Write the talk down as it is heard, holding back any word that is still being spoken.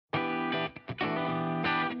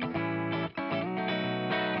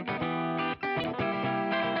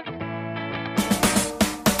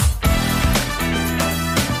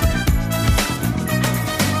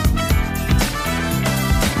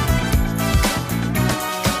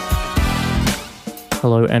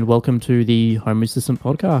Hello and welcome to the Home Assistant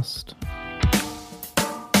Podcast.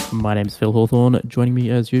 My name is Phil Hawthorne. Joining me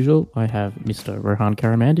as usual, I have Mr. Rohan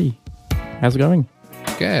Karamandi. How's it going?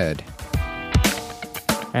 Good.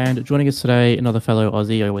 And joining us today, another fellow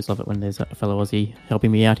Aussie. I always love it when there's a fellow Aussie helping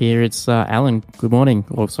me out here. It's Alan. Good morning.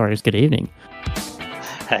 Or sorry, it's good evening.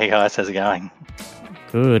 Hey guys, how's it going?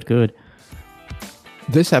 Good.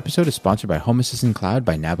 This episode is sponsored by Home Assistant Cloud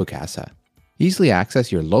by Nabu Casa. Easily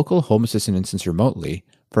access your local Home Assistant instance remotely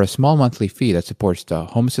for a small monthly fee that supports the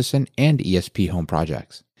Home Assistant and ESP home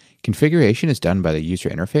projects. Configuration is done by the user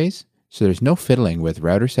interface, so there's no fiddling with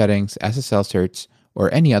router settings, SSL certs,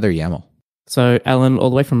 or any other YAML. So, Alan,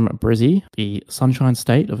 all the way from Brizzy, the Sunshine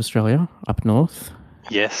State of Australia, up north.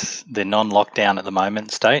 Yes, the non-lockdown at the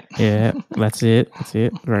moment state. Yeah, that's it.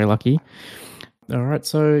 Very lucky. All right,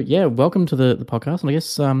 so yeah, welcome to the podcast. And I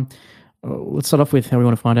guess let's start off with how we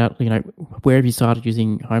want to find out, where have you started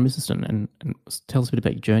using Home Assistant, and tell us a bit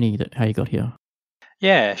about your journey, how you got here.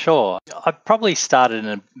 Yeah, sure. I probably started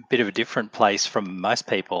in a bit of a different place from most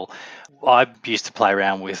people. I used to play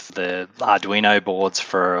around with the Arduino boards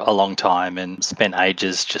for a long time and spent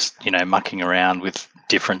ages just, mucking around with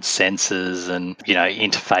different sensors and,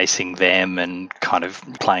 interfacing them and kind of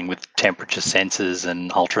playing with temperature sensors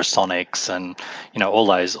and ultrasonics and,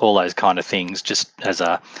 all those kind of things just as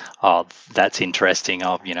that's interesting.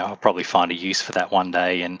 I'll probably find a use for that one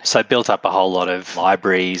day. And so I built up a whole lot of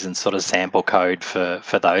libraries and sort of sample code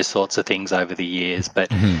for those sorts of things over the years.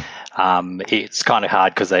 But it's kind of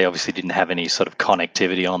hard because they obviously didn't have any sort of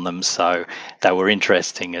connectivity on them. So they were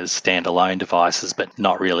interesting as standalone devices, but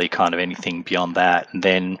not really kind of anything beyond that. And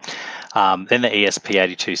then the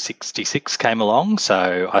ESP8266 came along.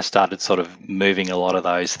 So I started sort of moving a lot of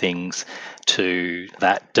those things to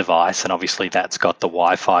that device, and obviously that's got the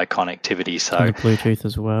Wi-Fi connectivity. So and the Bluetooth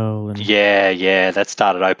as well. And yeah, that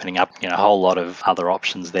started opening up a whole lot of other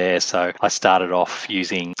options there. So I started off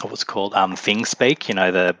using what's called ThingSpeak,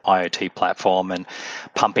 the IoT platform, and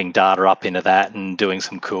pumping data up into that and doing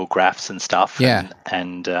some cool graphs and stuff. Yeah,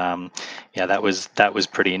 and that was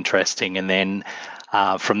pretty interesting. And then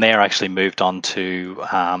from there, I actually moved on to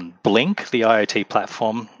Blink, the IoT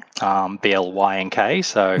platform. BLYNK.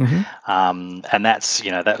 So, and that's,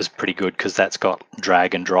 that was pretty good because that's got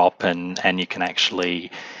drag and drop and you can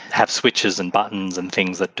actually have switches and buttons and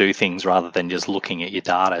things that do things rather than just looking at your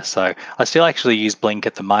data. So I still actually use Blink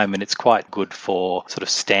at the moment. It's quite good for sort of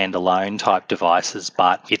standalone type devices,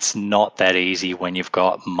 but it's not that easy when you've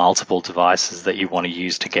got multiple devices that you want to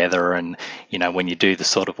use together. And, when you do the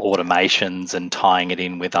sort of automations and tying it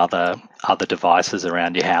in with other devices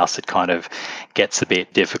around your house, it kind of gets a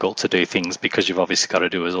bit difficult to do things because you've obviously got to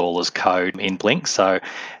do it all as code in Blink. So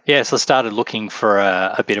I started looking for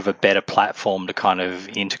a bit of a better platform to kind of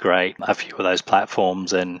integrate a few of those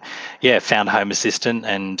platforms, and found Home Assistant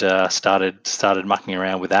and started mucking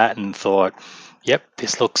around with that and thought, yep,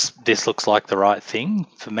 this looks like the right thing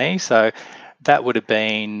for me. So that would have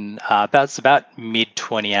been about mid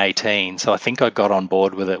 2018. So I think I got on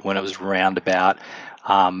board with it when it was around about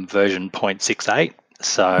version 0.68.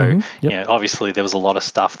 So, obviously there was a lot of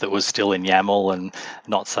stuff that was still in YAML and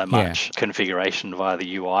not so much configuration via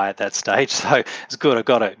the UI at that stage. So it's good. I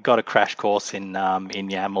got a crash course in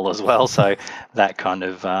YAML as well. So that kind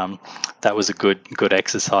of that was a good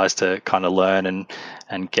exercise to kind of learn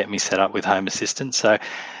and get me set up with Home Assistant. So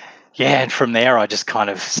and from there I just kind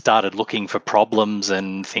of started looking for problems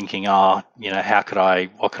and thinking, what could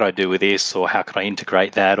I do with this, or how could I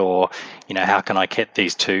integrate that, or how can I get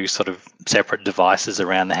these two sort of separate devices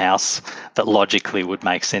around the house that logically would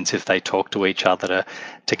make sense if they talk to each other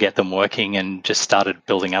to get them working, and just started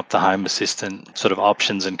building up the Home Assistant sort of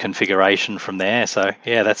options and configuration from there. So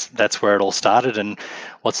that's where it all started. And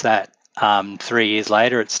what's that? 3 years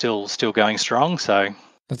later, it's still going strong. So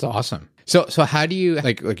that's awesome. So how do you,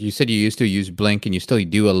 like you said, you used to use Blink and you still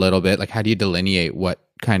do a little bit, how do you delineate what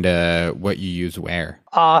you use where?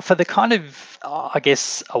 For the kind of, I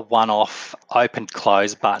guess, a one-off open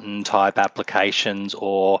close button type applications,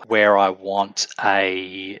 or where I want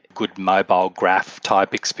a good mobile graph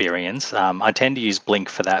type experience, I tend to use Blink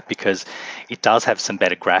for that because it does have some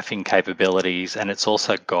better graphing capabilities, and it's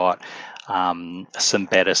also got some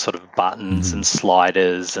better sort of buttons and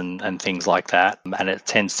sliders and things like that, and it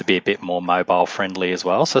tends to be a bit more mobile friendly as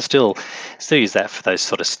well. So still use that for those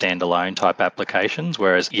sort of standalone type applications,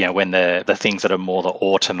 whereas when the things that are more the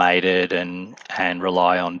automated and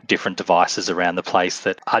rely on different devices around the place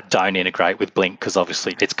that don't integrate with Blink, because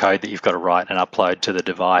obviously it's code that you've got to write and upload to the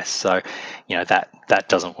device. So that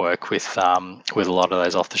doesn't work with a lot of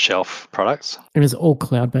those off the shelf products. And is it all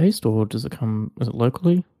cloud based, or is it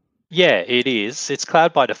locally? Yeah, it is. It's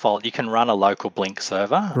cloud by default. You can run a local Blink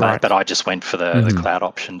server, Right. but I just went for the cloud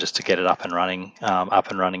option just to get it up and running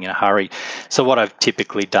in a hurry. So what I've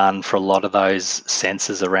typically done for a lot of those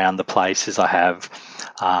sensors around the place is I have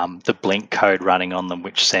the Blink code running on them,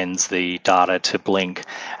 which sends the data to Blink,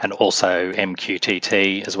 and also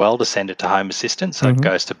MQTT as well to send it to Home Assistant. So it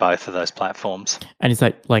goes to both of those platforms. And is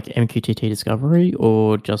that like MQTT Discovery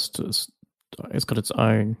or just it's got its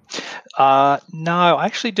own? No, I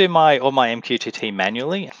actually do all my MQTT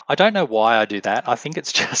manually. I don't know why I do that. I think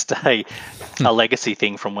it's just a legacy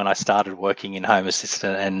thing from when I started working in Home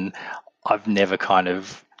Assistant, and I've never kind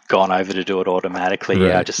of gone over to do it automatically. Right.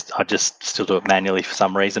 Yeah, I just still do it manually for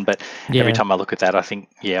some reason. But every time I look at that, I think,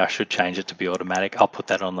 I should change it to be automatic. I'll put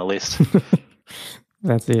that on the list.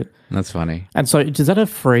 That's it. That's funny. And so, is that a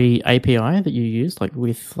free API that you use, like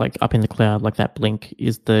with like up in the cloud, like that Blink? Do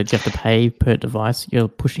you have to pay per device you're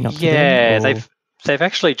pushing up to them? Yeah, they've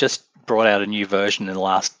actually just brought out a new version in the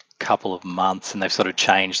last couple of months, and they've sort of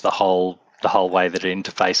changed the whole way that it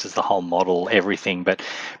interfaces, the whole model, everything. But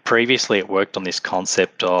previously, it worked on this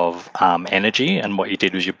concept of energy, and what you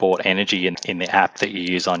did was you bought energy in the app that you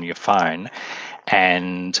use on your phone,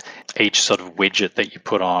 and each sort of widget that you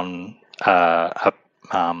put on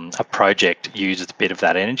a project uses a bit of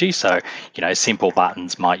that energy. So, simple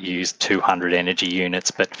buttons might use 200 energy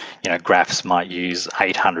units, but, graphs might use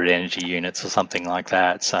 800 energy units or something like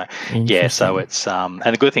that. So, so it's, and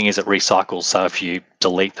the good thing is it recycles. So if you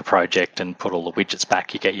delete the project and put all the widgets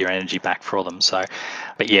back, you get your energy back for them. So,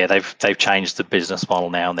 but they've changed the business model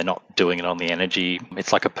now, and they're not doing it on the energy.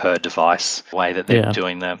 It's like a per device way that they're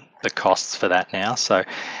doing the costs for that now. So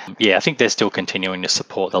I think they're still continuing to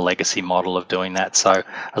support the legacy model of doing that. So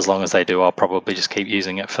as long as they do, I'll probably just keep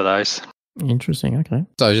using it for those. Interesting. Okay.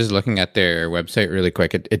 So I was just looking at their website really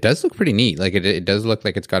quick. It does look pretty neat. Like it does look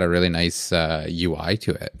like it's got a really nice UI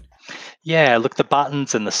to it. Yeah, look, the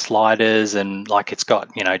buttons and the sliders, and like it's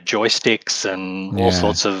got, joysticks and all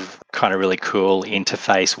sorts of kind of really cool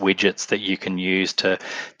interface widgets that you can use to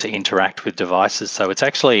interact with devices. So it's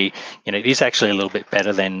actually, it is actually a little bit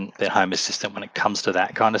better than Home Assistant when it comes to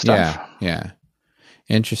that kind of stuff. Yeah.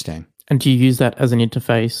 Interesting. And do you use that as an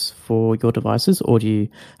interface for your devices, or do you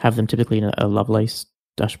have them typically in a Lovelace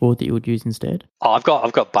dashboard that you would use instead? I've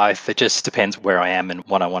got both. It just depends where I am and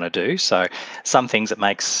what I want to do. So some things that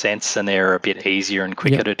make sense and they're a bit easier and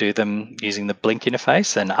quicker to do them using the Blink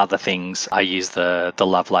interface, and other things I use the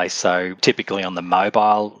Lovelace. So typically on the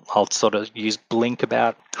mobile, I'll sort of use Blink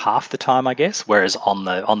about half the time, I guess. Whereas on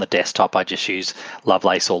the desktop, I just use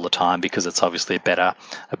Lovelace all the time because it's obviously a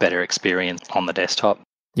better experience on the desktop.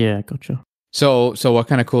 Yeah, gotcha. So what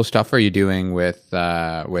kind of cool stuff are you doing with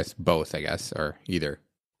both, I guess, or either?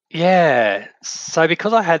 Yeah. So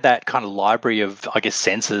because I had that kind of library of, I guess,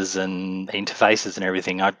 sensors and interfaces and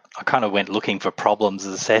everything, I kind of went looking for problems,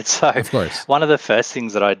 as I said. So of course, one of the first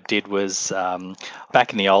things that I did was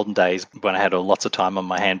back in the olden days when I had lots of time on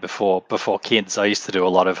my hand before kids, I used to do a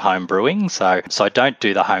lot of home brewing. So I don't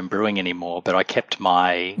do the home brewing anymore, but I kept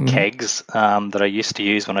my kegs that I used to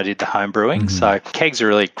use when I did the home brewing. So kegs are a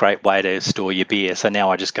really great way to store your beer. So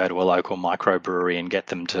now I just go to a local microbrewery and get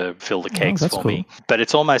them to fill the kegs for me. But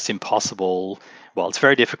it's almost impossible. Well, it's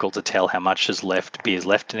very difficult to tell how much beer's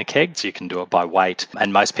left in a keg, so you can do it by weight.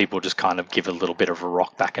 And most people just kind of give a little bit of a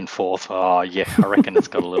rock back and forth. Oh, yeah, I reckon it's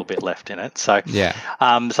got a little bit left in it. So, so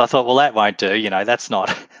I thought, well, that won't do. That's not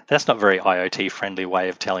very IoT friendly way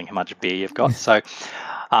of telling how much beer you've got. So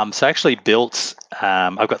I actually built,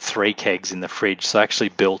 I've got 3 kegs in the fridge. So I actually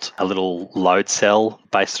built a little load cell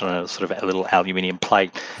based on a sort of a little aluminium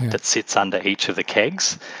plate that sits under each of the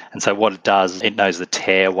kegs. And so what it does, it knows the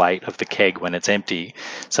tare weight of the keg when it's empty.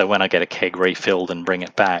 So when I get a keg refilled and bring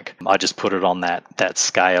it back, I just put it on that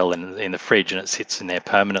scale in the fridge, and it sits in there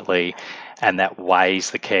permanently. And that weighs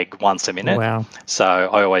the keg once a minute. Wow. So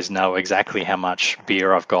I always know exactly how much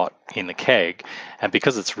beer I've got in the keg. And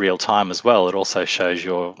because it's real time as well, it also shows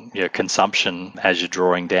your consumption as you're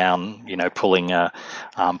drawing down, pulling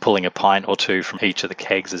a pint or two from each of the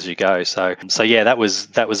kegs as you go. So yeah, that was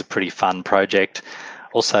a pretty fun project.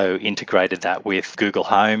 Also integrated that with Google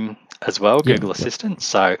Home as well, Google Assistant.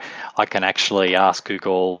 So I can actually ask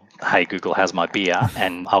Google, hey, Google, how's my beer?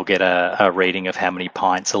 And I'll get a reading of how many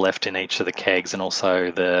pints are left in each of the kegs, and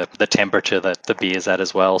also the temperature that the beer's at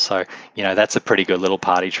as well. So, that's a pretty good little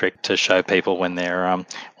party trick to show people when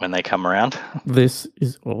they come around. This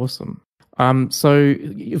is awesome. So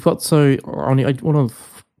you've got, I want to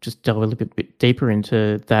just delve a little bit deeper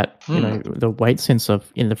into that, the weight sensor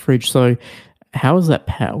in the fridge. So how is that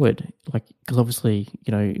powered? Like, because obviously,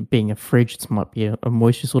 being a fridge, it might be a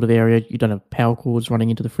moisture sort of area. You don't have power cords running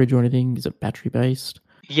into the fridge or anything. Is it battery based?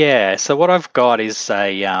 Yeah, so what I've got is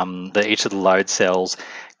each of the load cells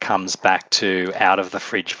comes back to out of the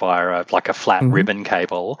fridge via a flat ribbon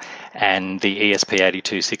cable, and the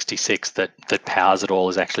ESP8266 that powers it all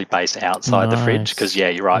is actually based outside the fridge. Because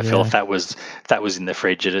Nice. you're right, Phil. Yeah. If that was in the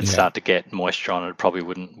fridge, it'd start to get moisture on it. It probably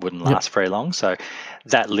wouldn't last very long. So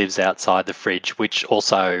that lives outside the fridge, which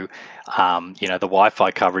also. The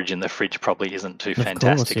Wi-Fi coverage in the fridge probably isn't too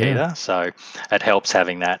fantastic either. So it helps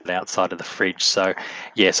having that outside of the fridge. So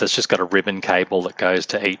so it's just got a ribbon cable that goes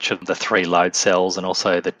to each of the 3 load cells and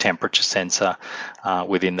also the temperature sensor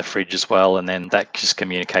within the fridge as well. And then that just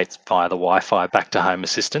communicates via the Wi-Fi back to Home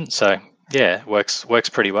Assistant. So yeah, works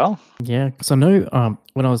pretty well. Yeah, because I know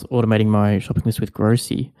when I was automating my shopping list with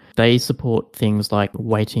Grocery, they support things like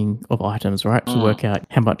weighting of items, right? To work out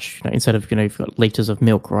how much, instead of, you've got liters of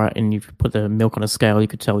milk, right? And you've put the milk on a scale, you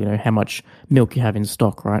could tell, how much milk you have in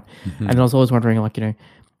stock, right? And I was always wondering,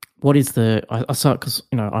 what is I saw, because,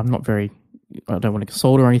 I'm not very, I don't want to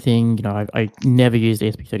consult or anything, I never used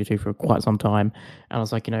ESP32 for quite some time. And I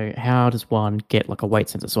was like, how does one get a weight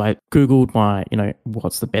sensor? So I Googled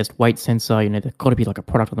what's the best weight sensor? There's got to be a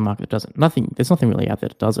product on the market that does it. There's nothing really out there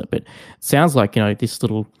that does it, but it sounds like, this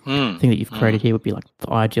little thing that you've created here would be the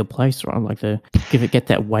ideal place, right? Get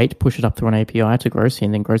that weight, push it up through an API to Grocery,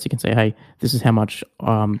 and then Grocery can say, hey, this is how much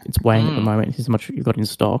it's weighing at the moment. This is how much you've got in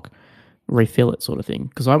stock. Refill it, sort of thing.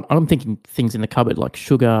 Because I'm thinking things in the cupboard like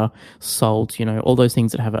sugar, salt, all those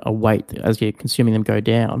things that have a weight that as you're consuming them go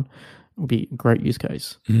down would be a great use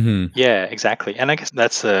case. Yeah, exactly. And I guess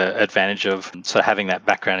that's the advantage of having that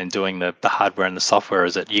background in doing the hardware and the software,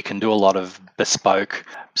 is that you can do a lot of bespoke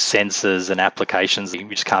sensors and applications that you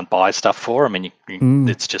just can't buy stuff for. I mean,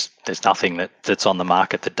 it's just, there's nothing that's on the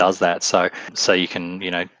market that does that. So you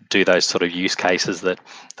can, do those sort of use cases that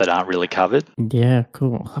aren't really covered. Yeah,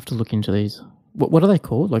 cool. I'll have to look into these. What are they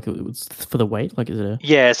called? It's for the weight? Is it a...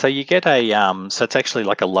 Yeah, so you get a so it's actually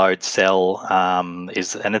like a load cell,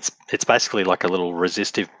 it's basically like a little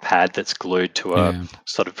resistive pad that's glued to a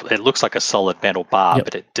sort of, it looks like a solid metal bar,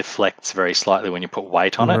 but it deflects very slightly when you put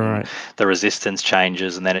weight on it. And the resistance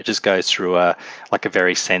changes, and then it just goes through a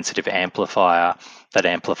very sensitive amplifier that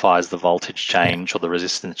amplifies the voltage change or the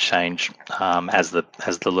resistance change as the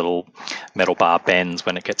little metal bar bends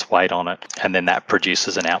when it gets weight on it, and then that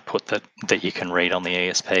produces an output that you can read on the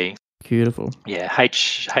ESP. Beautiful. Yeah,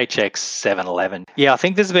 HX711. Yeah, I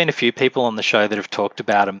think there's been a few people on the show that have talked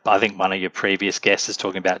about them. I think one of your previous guests is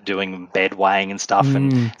talking about doing bed weighing and stuff,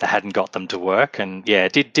 and they hadn't got them to work. And yeah,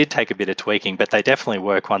 it did take a bit of tweaking, but they definitely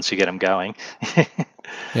work once you get them going.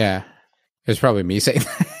 Yeah, it was probably me saying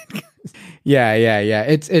that. Yeah.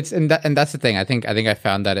 It's and that's the thing. I think I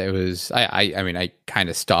found that it was. I mean, I kind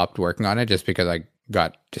of stopped working on it just because I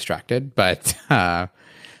got distracted. But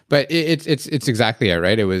it's exactly it,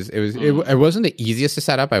 right? It wasn't the easiest to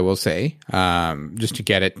set up, I will say. Just to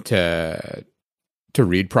get it to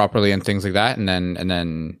read properly and things like that, and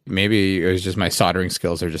then maybe it was just my soldering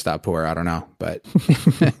skills are just that poor. I don't know, but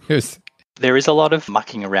it was. There is a lot of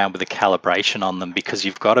mucking around with the calibration on them, because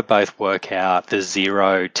you've got to both work out the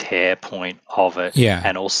zero tear point of it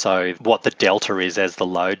and also what the delta is as the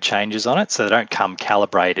load changes on it. So they don't come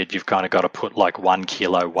calibrated. You've kind of got to put 1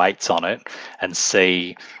 kilo weights on it and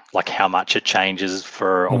see how much it changes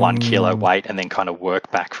for a 1 kilo weight, and then kind of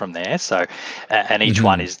work back from there. So, and each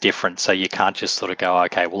one is different. So you can't just sort of go,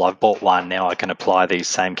 okay, well, I've bought one, now I can apply these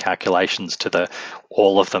same calculations to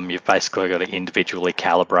all of them. You've basically got to individually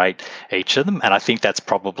calibrate each of them. And I think that's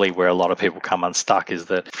probably where a lot of people come unstuck, is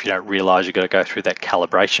that if you don't realize you've got to go through that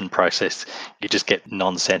calibration process, you just get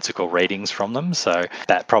nonsensical readings from them. So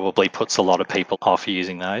that probably puts a lot of people off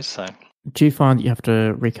using those. So, do you find that you have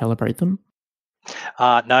to recalibrate them?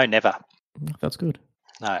 No, never. That's good.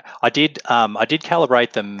 No, I did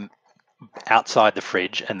calibrate them outside the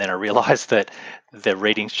fridge, and then I realized that the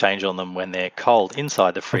readings change on them when they're cold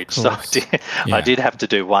inside the fridge. So I did have to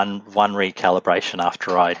do one recalibration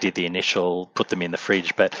after I did the initial, put them in the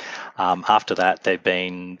fridge. But after that, they've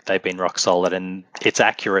been rock solid, and it's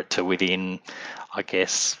accurate to within, I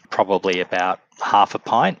guess, probably about half a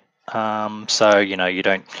pint. So you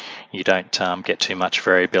don't get too much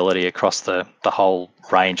variability across the whole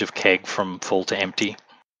range of keg from full to empty.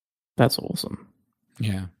 That's awesome.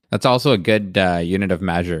 Yeah, that's also a good unit of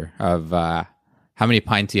measure of how many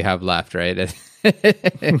pints you have left, right?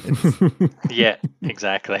 Yeah,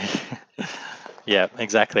 exactly. Yeah,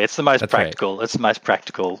 exactly. It's the most practical. Right. It's the most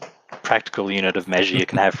practical unit of measure you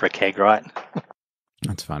can have for a keg, right?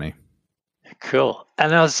 That's funny. Cool.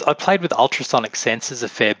 And I played with ultrasonic sensors a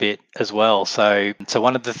fair bit as well. So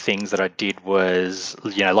one of the things that I did was,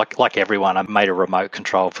 like everyone, I made a remote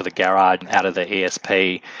control for the garage out of the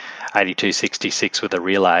ESP 8266 with a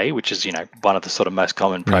relay, which is, one of the sort of most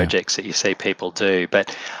common projects that you see people do.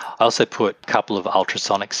 But I also put a couple of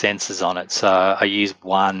ultrasonic sensors on it. So I used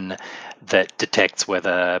one that detects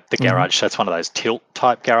whether the garage, so it's one of those tilt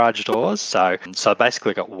type garage doors. So I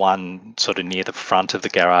basically got one sort of near the front of the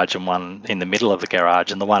garage and one in the middle of the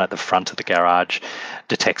garage, and the one at the front of the garage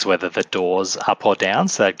detects whether the door's up or down.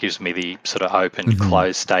 So that gives me the sort of open,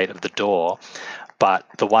 closed state of the door. But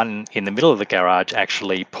the one in the middle of the garage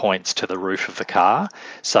actually points to the roof of the car.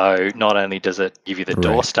 So not only does it give you the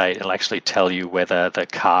door state, it'll actually tell you whether the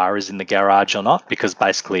car is in the garage or not, because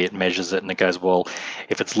basically it measures it and it goes, well,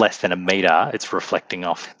 if it's less than a metre, it's reflecting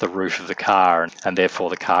off the roof of the car and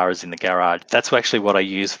therefore the car is in the garage. That's actually what I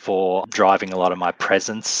use for driving a lot of my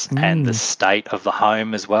presence and the state of the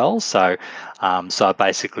home as well. So I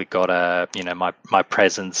basically got my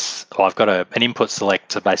presence, I've got an input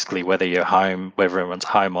select to basically whether you're home, whether everyone's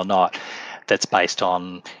home or not. That's based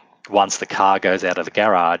on once the car goes out of the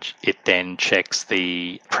garage, it then checks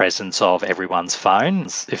the presence of everyone's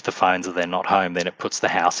phones. If the phones are then not home, then it puts the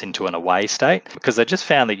house into an away state. Because I just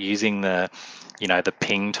found that using the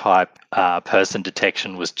ping type person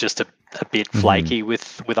detection was just a bit flaky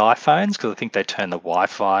with iPhones, because I think they turn the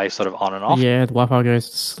Wi-Fi sort of on and off. Yeah, the Wi-Fi goes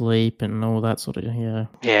to sleep and all that sort of,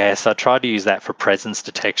 Yeah, so I tried to use that for presence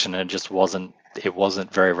detection and it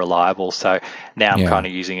wasn't very reliable. So now I'm kind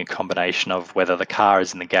of using a combination of whether the car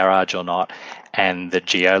is in the garage or not and the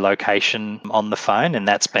geolocation on the phone, and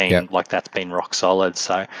that's been rock solid.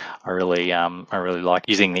 So I really like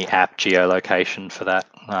using the app geolocation for that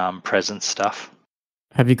presence stuff.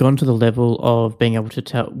 Have you gone to the level of being able to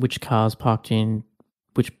tell which car's parked in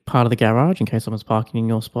which part of the garage in case someone's parking in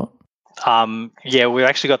your spot? Yeah, we've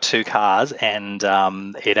actually got two cars, and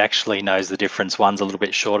it actually knows the difference. One's a little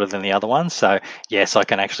bit shorter than the other one, so yes, I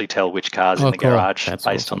can actually tell which car's in the garage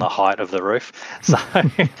based on the height of the roof. So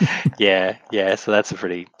yeah, so that's a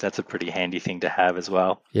pretty handy thing to have as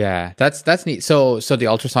well. Yeah, that's neat. So the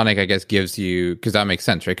ultrasonic, I guess, gives you, because that makes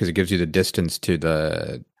sense, right? Because it gives you the distance to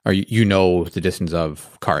the, or the distance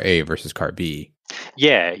of car A versus car B.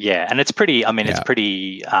 Yeah, and it's pretty, it's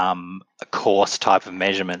pretty coarse type of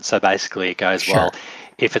measurement. So basically it goes, well,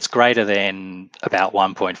 if it's greater than about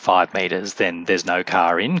 1.5 meters, then there's no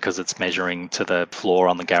car in because it's measuring to the floor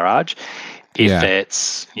on the garage. If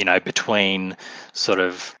it's, between sort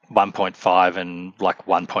of 1.5 and like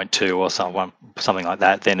 1.2 or something like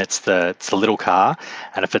that, then it's the little car.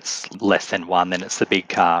 And if it's less than 1, then it's the big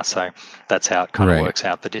car. So that's how it kind of works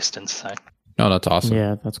out the distance. So. No, that's awesome.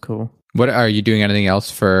 Yeah, that's cool. What are you doing? Anything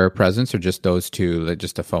else for presence, or just those two, like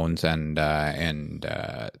just the phones and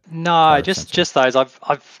no, just those. I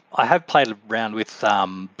have played around with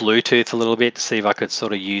Bluetooth a little bit to see if I could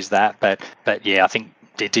sort of use that, but yeah, I think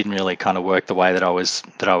it didn't really kind of work the way that I was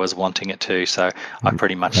wanting it to. So I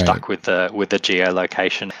pretty much stuck with the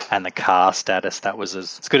geolocation and the car status. That was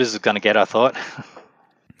as good as it's going to get, I thought.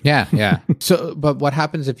 Yeah. So, but what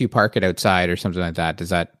happens if you park it outside or something like that? Does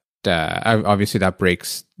that obviously that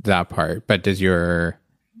breaks that part, but does your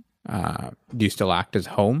do you still act as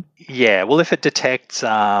home? Yeah, well, if it detects,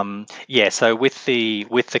 so with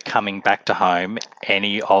the coming back to home,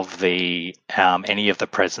 any of the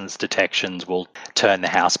presence detections will turn the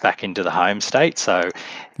house back into the home state. So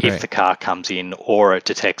if the car comes in, or it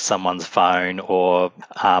detects someone's phone, or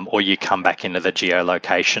you come back into the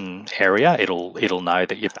geolocation area, it'll know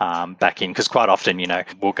that you're back in. Because quite often,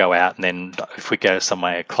 we'll go out, and then if we go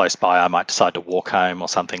somewhere close by, I might decide to walk home or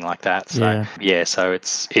something like that. So so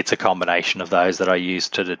it's a combination of those that I use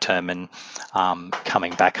to determine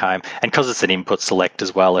coming back home. And because it's an input select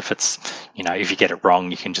as well, if it's if you get it wrong,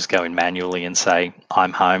 you can just go in manually and say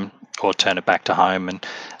I'm home, or turn it back to home,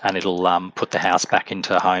 and it'll put the house back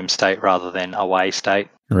into home state rather than away state.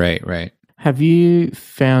 Right. Have you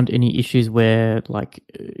found any issues where, like,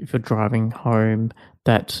 if you're driving home,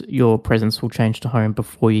 that your presence will change to home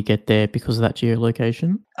before you get there because of that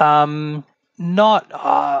geolocation?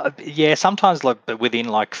 Sometimes like within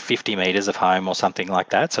like 50 meters of home or something like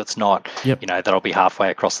that. So it's not, that I'll be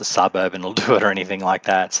halfway across the suburb and it'll do it or anything like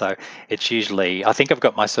that. So it's usually, I think I've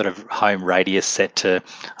got my sort of home radius set to,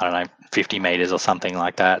 50 meters or something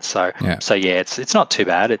like that. So it's not too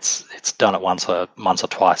bad. It's done it once or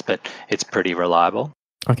twice, but it's pretty reliable.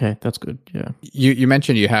 Okay, that's good. Yeah. You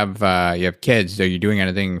mentioned you have kids. Are you doing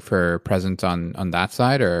anything for presence on that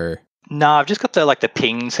side, or? No, I've just got the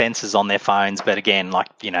ping sensors on their phones, but again,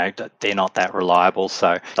 they're not that reliable.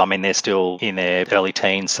 So, they're still in their early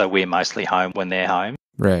teens, so we're mostly home when they're home.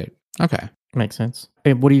 Right. Okay. Makes sense.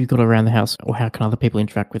 And what have you got around the house, or how can other people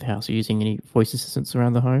interact with the house? Are you using any voice assistants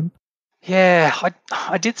around the home? Yeah,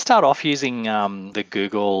 I did start off using the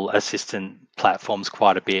Google Assistant platforms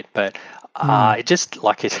quite a bit, but it just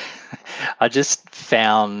like it, I just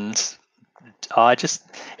found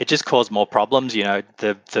it just caused more problems.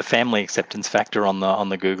 The family acceptance factor on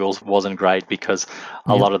the Googles wasn't great because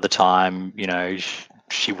a lot of the time,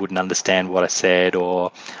 she wouldn't understand what I said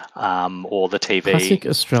or the TV. Classic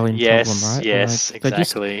Australian problem, right? Yes,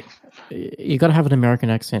 exactly. You got to have an American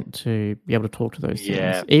accent to be able to talk to those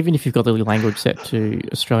Yeah. things. Even if you've got the language set to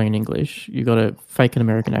Australian English, you got to fake an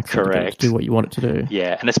American accent to get it to do what you want it to do.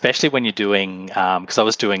 Yeah, and especially when you're doing, because I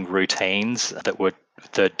was doing routines that were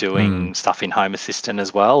doing stuff in Home Assistant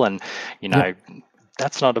as well, and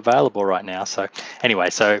that's not available right now. So anyway,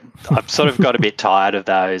 I've sort of got a bit tired of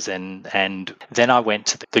those, and then I went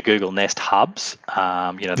to the Google Nest hubs,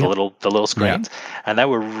 the little screens, and they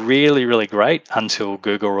were really, really great until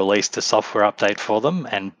Google released a software update for them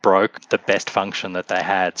and broke the best function that they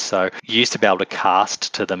had. So you used to be able to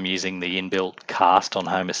cast to them using the inbuilt cast on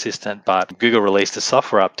Home Assistant, but Google released a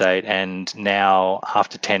software update, and now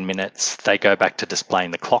after 10 minutes they go back to displaying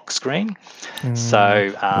the clock screen.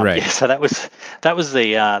 So so that was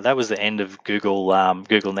the end of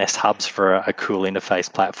Google Nest hubs for a cool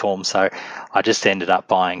interface platform. So I just ended up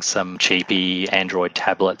buying some cheapy Android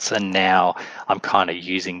tablets, and now I'm kind of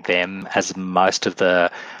using them as most of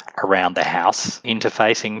the around the house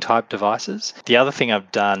interfacing type devices. The other thing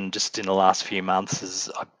I've done just in the last few months is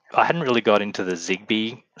I hadn't really got into the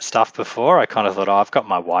Zigbee stuff before. I kind of thought, I've got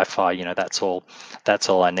my Wi-Fi, that's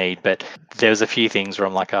all I need. But there was a few things where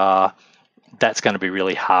I'm like, that's going to be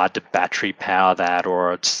really hard to battery power that,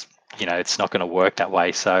 or it's not going to work that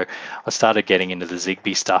way. So I started getting into the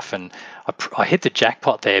Zigbee stuff, and I hit the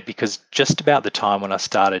jackpot there because just about the time when I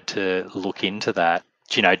started to look into that,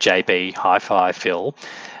 JB Hi-Fi, Phil,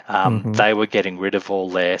 they were getting rid of all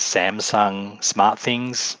their Samsung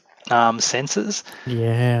SmartThings sensors.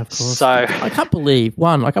 Yeah, of course. So I can't believe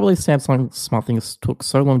Samsung SmartThings took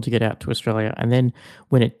so long to get out to Australia, and then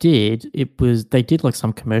when it did, they did like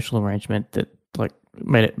some commercial arrangement that like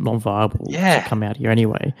made it non-viable to come out here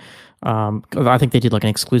anyway. I think they did like an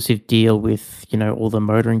exclusive deal with all the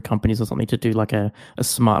motoring companies or something to do like a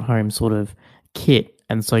smart home sort of kit,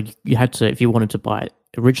 and so you had to, if you wanted to buy it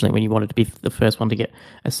originally, when you wanted to be the first one to get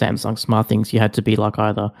a Samsung SmartThings, you had to be like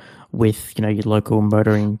either with your local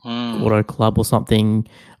motoring auto club or something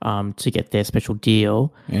to get their special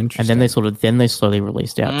deal. And then they slowly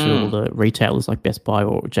released out to all the retailers like Best Buy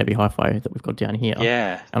or JB Hi-Fi that we've got down here.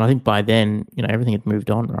 Yeah. And I think by then everything had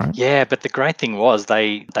moved on, right? Yeah, but the great thing was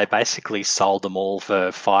they basically sold them all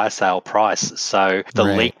for fire sale price. So the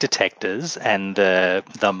leak detectors and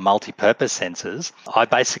the multi-purpose sensors, I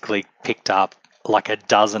basically picked up like a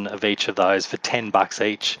dozen of each of those for $10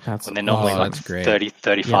 each, when they're normally like 30,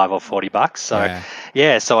 35 or $40. So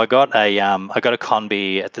so I got a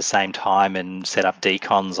Conbi at the same time and set up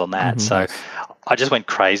decons on that. So I just went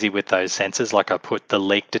crazy with those sensors. Like I put the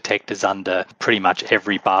leak detectors under pretty much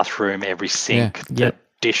every bathroom, every sink, the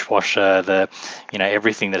dishwasher,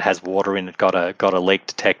 everything that has water in it got a leak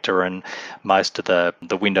detector, and most of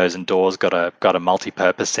the windows and doors got a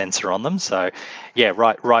multi-purpose sensor on them. So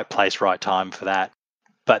right place, right time for that.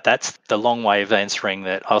 But that's the long way of answering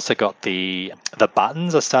that. I also got the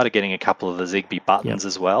buttons. I started getting a couple of the Zigbee buttons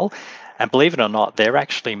as well. And believe it or not, they're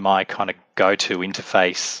actually my kind of go-to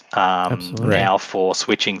interface now for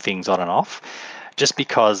switching things on and off, just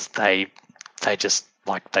because they just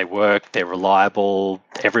they work, they're reliable,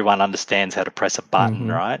 everyone understands how to press a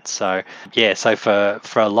button, right? So so for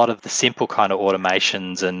a lot of the simple kind of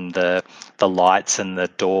automations and the lights and the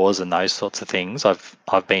doors and those sorts of things,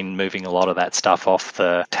 I've been moving a lot of that stuff off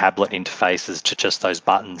the tablet interfaces to just those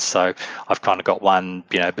buttons. So I've kind of got one,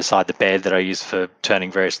 beside the bed that I use for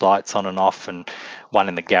turning various lights on and off, and one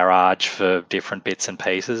in the garage for different bits and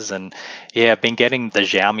pieces. And I've been getting the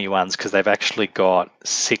Xiaomi ones because they've actually got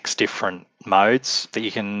 6 different modes that you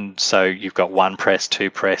can, so you've got 1 press, 2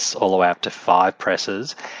 press, all the way up to 5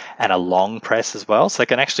 presses, and a long press as well. So they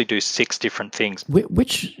can actually do 6 different things.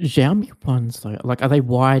 Which Xiaomi ones though? Like, are they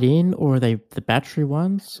wired in or are they the battery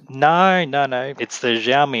ones? No. It's the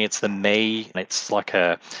Xiaomi, it's the Mi. It's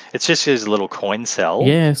just a little coin cell.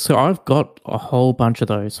 Yeah, so I've got a whole bunch of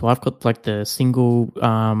those. So I've got like the single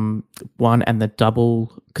one and the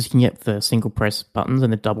double, because you can get the single press buttons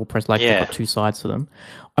and the double press, they've got 2 sides to them.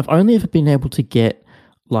 I've only ever been able to get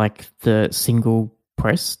like the single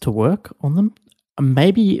press to work on them.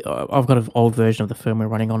 Maybe I've got an old version of the firmware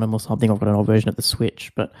running on them or something. I've got an old version of the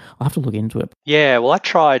Switch, but I'll have to look into it. Yeah, well, I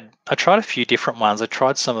tried tried a few different ones. I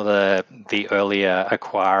tried some of the earlier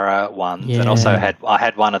Acquira ones, and also Yeah. I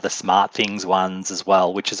had one of the Smart Things ones as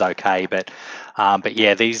well, which is okay. But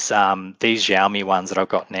yeah, these Xiaomi ones that I've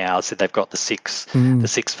got now, so they've got the six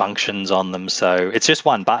functions on them. So it's just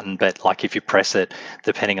one button, but like if you press it,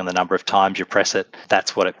 depending on the number of times you press it,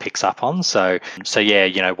 that's what it picks up on. So yeah,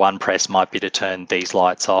 you know, one press might be to turn these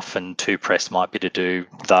lights off, and two press might be to do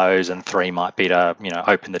those, and three might be to, you know,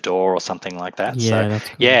 open the door or something like that. Yeah, So that's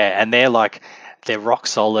cool. yeah, and they're rock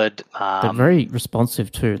solid. They're very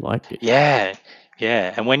responsive too. Like, Yeah.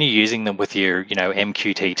 Yeah, and when you're using them with your, you know,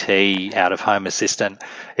 MQTT out of Home Assistant,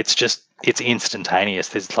 it's instantaneous.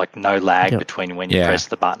 There's like no lag between when you press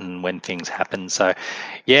the button, when things happen. So,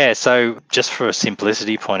 yeah, so just for a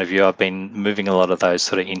simplicity point of view, I've been moving a lot of those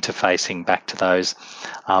sort of interfacing back to those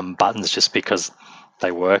buttons, just because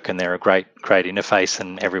they work and they're a great interface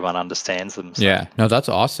and everyone understands them. So. Yeah, no, that's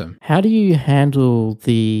awesome. how do you handle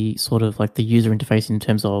the sort of like the user interface in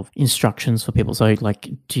terms of instructions for people? So like,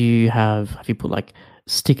 have you put like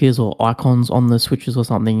stickers or icons on the switches or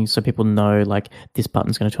something so people know like this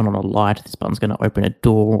button's going to turn on a light, this button's going to open a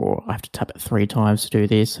door, or I have to tap it 3 times to do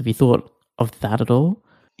this? Have you thought of that at all?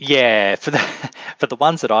 Yeah, for the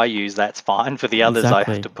ones that I use, that's fine. For the others, I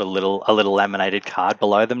have to put a little laminated card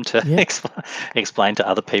below them to explain to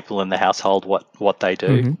other people in the household what they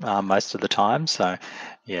do most of the time. So,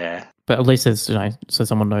 yeah. But at least there's, you know, so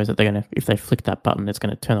someone knows that they're gonna, if they flick that button, it's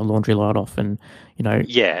gonna turn the laundry light off, and, you know,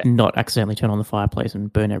 not accidentally turn on the fireplace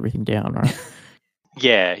and burn everything down, right?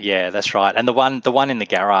 Yeah, that's right. And the one in the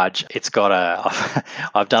garage, it's got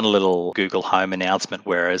I've done a little Google Home announcement,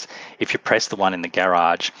 whereas if you press the one in the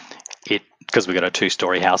garage, because we've got a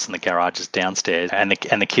 2-story house and the garage is downstairs, and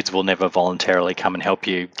the kids will never voluntarily come and help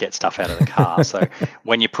you get stuff out of the car. So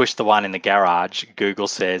when you push the one in the garage, Google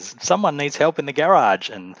says someone needs help in the garage,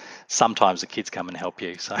 and sometimes the kids come and help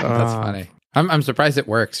you. So that's funny. I'm surprised it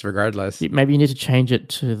works regardless. Maybe you need to change it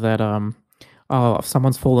to that if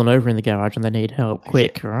someone's fallen over in the garage and they need help,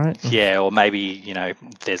 quick, right? Yeah, or maybe, you know,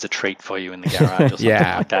 there's a treat for you in the garage or something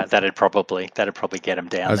like that. That'd probably get them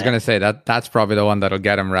down. I was going to say that's probably the one that'll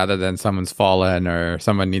get them, rather than someone's fallen or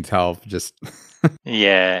someone needs help. Just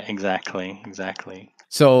yeah, exactly.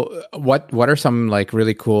 So what are some like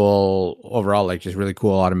really cool overall, like just really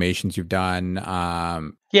cool automations you've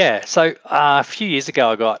done? Yeah, so a few years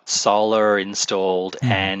ago I got solar installed,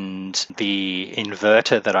 and the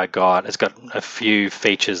inverter that I got has got a few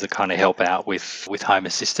features that kind of help out with Home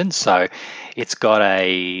Assistant. So it's got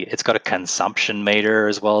a consumption meter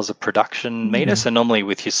as well as a production meter. So normally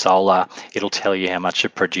with your solar, it'll tell you how much you're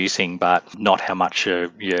producing, but not how much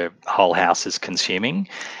your whole house is consuming.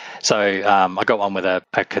 So I got one with a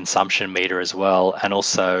consumption meter as well, and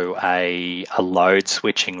also a load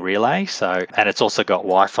switching relay. So, and it's also got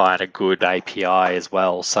Wi-Fi and a good API as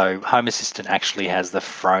well. So Home Assistant actually has the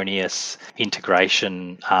Fronius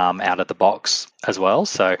integration out of the box as well.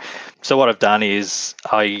 So what I've done is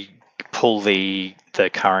I pull the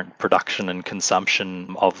current production and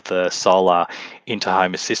consumption of the solar into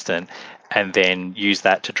Home Assistant, and then use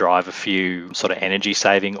that to drive a few sort of energy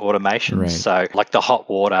saving automations. Right. So like the hot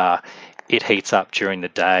water, it heats up during the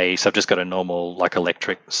day. So I've just got a normal like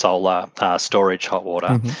electric solar storage hot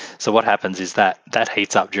water. So what happens is that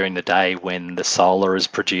heats up during the day when the solar is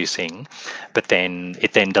producing, but then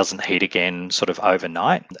it doesn't heat again sort of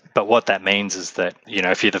overnight. But what that means is that, you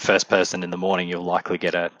know, if you're the first person in the morning, you'll likely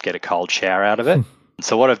get a cold shower out of it.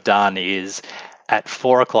 So what I've done is, at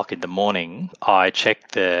 4:00 in the morning, I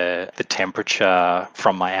check the temperature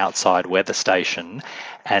from my outside weather station,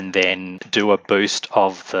 and then do a boost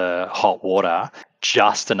of the hot water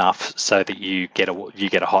just enough so that you get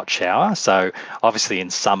a hot shower. So obviously in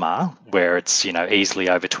summer, where it's, you know, easily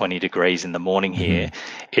over 20 degrees in the morning here,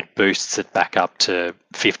 it boosts it back up to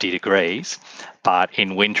 50 degrees. But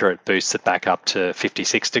in winter, it boosts it back up to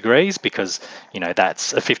 56 degrees because, you know,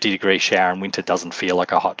 that's a 50-degree shower in winter doesn't feel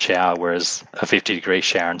like a hot shower, whereas a 50-degree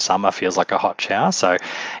shower in summer feels like a hot shower. So,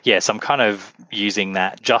 yes, I'm kind of using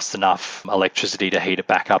that just enough electricity to heat it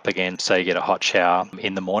back up again so you get a hot shower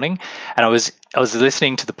in the morning. And I was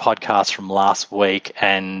listening to the podcast from last week,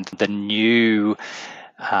 and the new...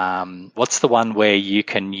 what's the one where you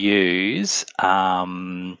can use?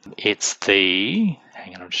 It's the...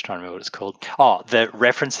 Hang on, I'm just trying to remember what it's called. Oh, the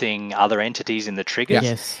referencing other entities in the triggers.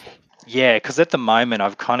 Yes. Yeah, because at the moment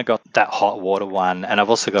I've kind of got that hot water one, and I've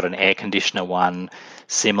also got an air conditioner one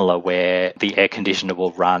similar, where the air conditioner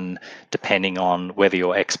will run depending on whether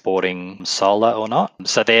you're exporting solar or not.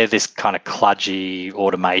 So they're this kind of kludgy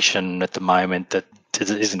automation at the moment that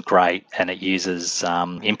isn't great, and it uses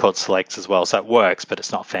input selects as well. So it works, but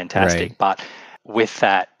it's not fantastic. Right. But with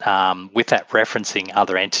that referencing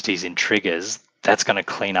other entities in triggers, that's going to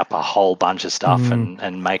clean up a whole bunch of stuff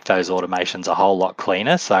and make those automations a whole lot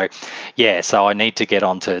cleaner. So, so I need to get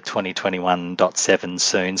onto 2021.7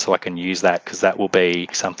 soon so I can use that, because that will be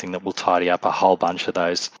something that will tidy up a whole bunch of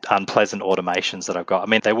those unpleasant automations that I've got. I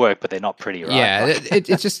mean, they work, but they're not pretty, right? Yeah, it's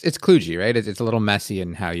kludgy, right? It's a little messy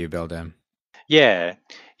in how you build them. Yeah.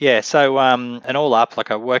 So, and all up, like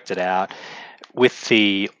I worked it out with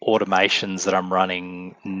the automations that I'm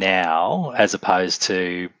running now, as opposed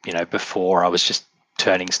to, before I was just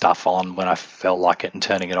turning stuff on when I felt like it and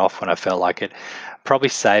turning it off when I felt like it, probably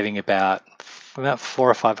saving about $400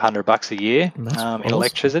 or $500 a year in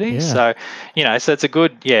electricity. Yeah. So, so it's a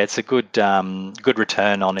good, good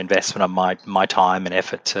return on investment on my time and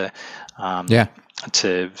effort to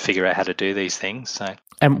figure out how to do these things. So.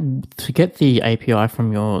 And to get the API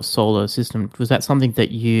from your solar system, was that something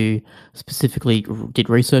that you specifically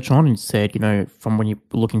did research on and said, from when you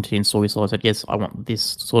were looking to install your solar, said, yes, I want this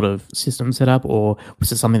sort of system set up? Or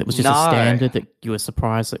was it something that was just a standard that you were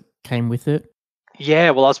surprised that came with it?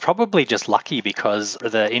 Yeah, well, I was probably just lucky because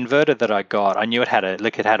the inverter that I got, I knew it had a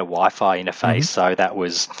Wi-Fi interface, so that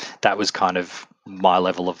was kind of my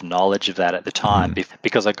level of knowledge of that at the time,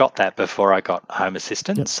 because I got that before I got Home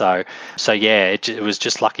Assistant. Yep. So it was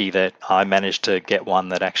just lucky that I managed to get one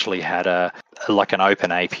that actually had an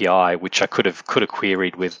open API, which I could have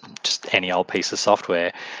queried with just any old piece of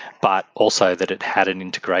software, but also that it had an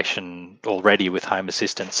integration already with Home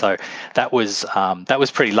Assistant. So that was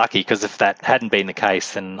pretty lucky, because if that hadn't been the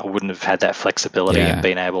case, then I wouldn't have had that flexibility and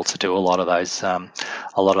been able to do a lot of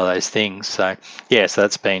those things. So so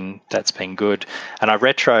that's been good. And I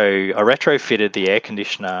retrofitted the air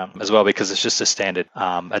conditioner as well, because it's just a standard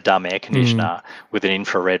a dumb air conditioner with an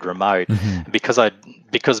infrared remote.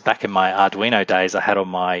 Because back in my Arduino days, I had all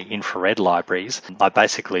my infrared libraries. I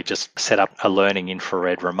basically just set up a learning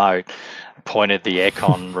infrared remote, pointed the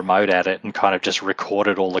aircon remote at it, and kind of just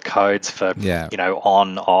recorded all the codes for,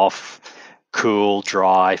 on, off, cool,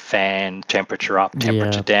 dry, fan, temperature up,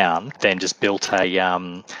 temperature down. Then just built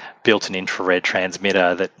an infrared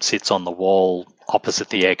transmitter that sits on the wall opposite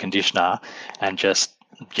the air conditioner and just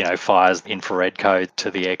fires infrared code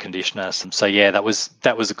to the air conditioner. So that was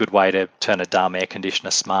a good way to turn a dumb air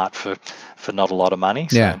conditioner smart for not a lot of money.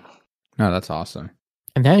 So. Yeah, no, that's awesome.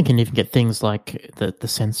 And then you can even get things like the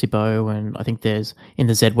Sensibo, and I think there's in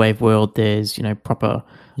the Z-Wave world there's proper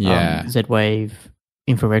Z-Wave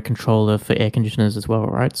infrared controller for air conditioners as well,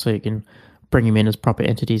 right? So you can bring them in as proper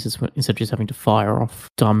entities instead of just having to fire off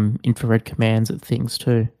dumb infrared commands at things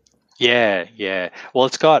too. Yeah. Well,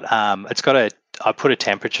 it's got I put a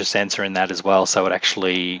temperature sensor in that as well, so it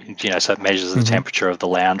actually, so it measures the temperature of the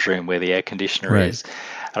lounge room where the air conditioner is.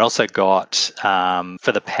 And also got,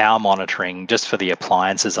 for the power monitoring, just for the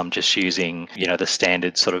appliances, I'm just using, the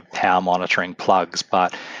standard sort of power monitoring plugs.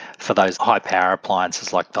 But for those high power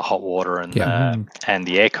appliances like the hot water and the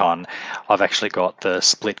aircon, I've actually got the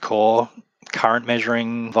split core current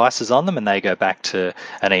measuring devices on them, and they go back to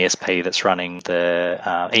an ESP that's running the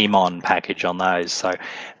EMON package on those. So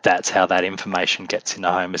that's how that information gets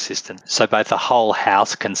into Home Assistant. So both the whole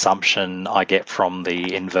house consumption I get from the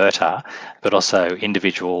inverter, but also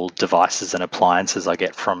individual devices and appliances I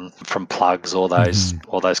get from plugs or those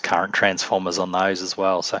current transformers on those as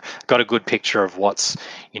well. So got a good picture of what's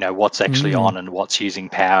actually on and what's using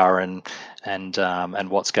power and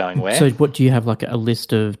what's going where. So what do you have, like a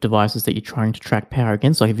list of devices that you're trying to track power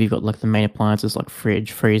against? Like have you got like the main appliances like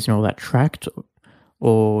fridge, freezer and all that tracked,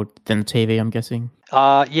 or then the TV, I'm guessing?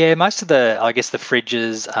 Most of the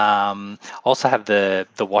fridges. Also have the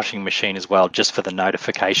washing machine as well, just for the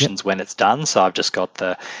notifications when it's done. So I've just got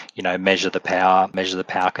the, measure the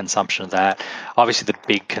power consumption of that. Obviously, the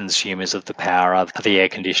big consumers of the power are the air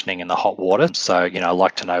conditioning and the hot water. So I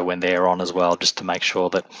like to know when they're on as well, just to make sure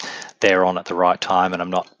that they're on at the right time and I'm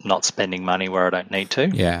not spending money where I don't need to.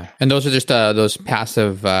 Yeah, and those are just those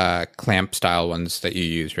passive clamp style ones that you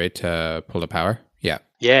use, right, to pull the power. Yeah.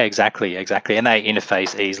 Yeah, exactly. And they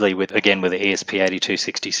interface easily with the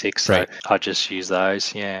ESP8266. So I just use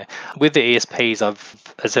those. Yeah. With the ESPs,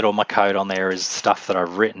 I said all my code on there is stuff that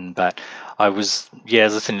I've written, but I was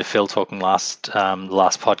listening to Phil talking last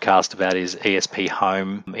podcast about his ESP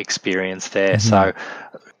home experience there. So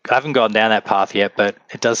I haven't gone down that path yet, but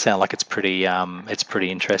it does sound like it's pretty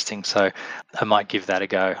interesting. So I might give that a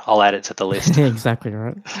go. I'll add it to the list. Exactly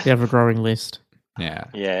right. You have a growing list. Yeah.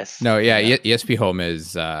 Yes. No. Yeah. ESP Home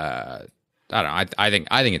is. I don't know. I think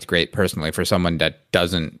it's great personally for someone that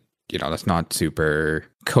doesn't, that's not super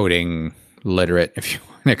coding literate, if you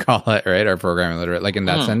want to call it, right, or programming literate. Like in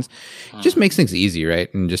that sense, it just makes things easy,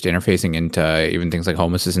 right? And just interfacing into even things like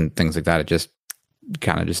Home Assistant, things like that. It just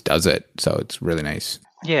kind of just does it. So it's really nice.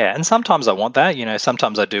 Yeah, and sometimes I want that.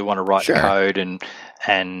 Sometimes I do want to write the code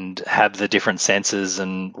and have the different sensors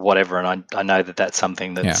and whatever. And I know that that's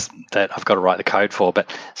something that I've got to write the code for.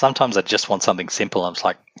 But sometimes I just want something simple. I'm just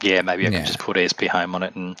like, maybe I could just put ESP Home on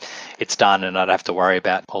it and it's done, and I don't have to worry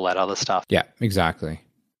about all that other stuff. Yeah, exactly.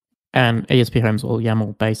 And ESP Home's all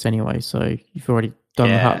YAML based anyway, so you've already done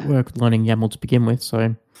the hard work learning YAML to begin with.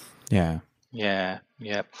 So yeah.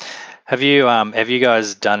 Have you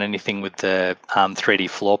guys done anything with the 3D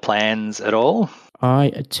floor plans at all? I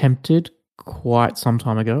attempted quite some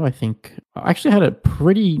time ago. I think I actually had it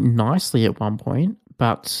pretty nicely at one point,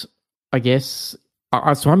 but I guess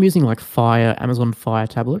so I'm using like Amazon Fire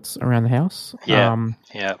tablets around the house. And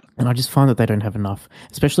I just find that they don't have enough,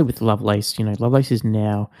 especially with Lovelace. Lovelace is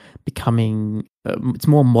now becoming it's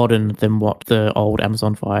more modern than what the old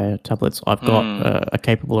Amazon Fire tablets I've got are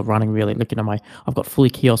capable of running. Really, I've got fully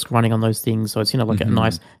kiosk running on those things, so it's like a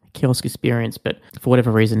nice kiosk experience. But for whatever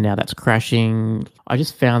reason now that's crashing. I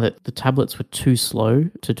just found that the tablets were too slow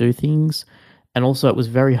to do things. And also it was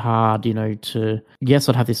very hard, I'd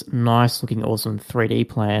have this nice looking, awesome 3D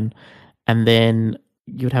plan. And then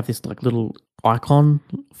you'd have this like little icon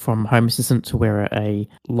from Home Assistant to where a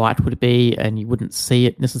light would be, and you wouldn't see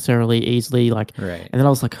it necessarily easily. And then I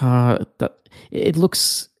was like,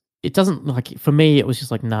 it doesn't, like, for me, it was just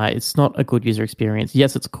like, nah, it's not a good user experience.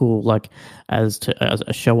 Yes, it's cool, like as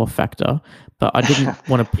a show off factor, but I didn't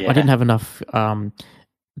want to, I didn't have enough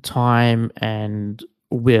time and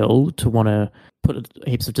will to want to put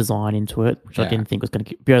heaps of design into it, which I didn't think was going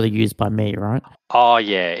to be able to use by me, right? Oh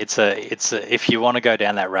yeah, it's a if you want to go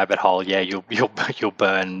down that rabbit hole, you'll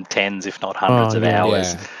burn tens if not hundreds of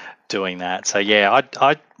hours doing that. So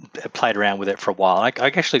I played around with it for a while. I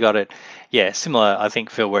actually got it, similar, I think,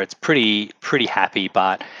 Phil, where it's pretty happy,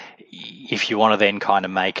 but if you want to then kind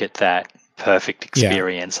of make it that perfect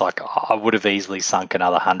experience, like I would have easily sunk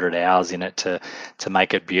another 100 hours in it to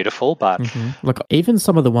make it beautiful. But Look, even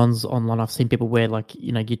some of the ones online I've seen people where, like,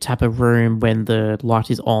 you tap a room when the light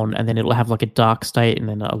is on and then it'll have like a dark state and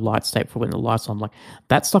then a light state for when the light's on. Like,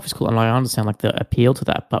 that stuff is cool, and I understand like the appeal to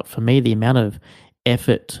that, but for me, the amount of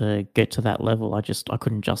effort to get to that level, I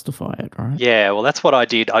couldn't justify it, right? Yeah, well, that's what I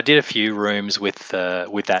did. I did a few rooms with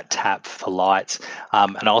that tap for lights,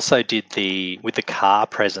 and I also did with the car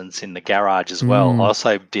presence in the garage as well. I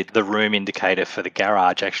also did the room indicator for the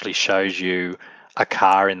garage. Actually shows you a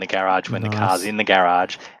car in the garage when the car's in the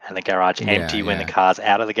garage, and the garage empty when the car's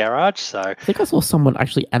out of the garage. So I think I saw someone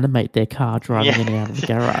actually animate their car driving in and out of the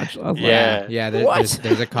garage. I was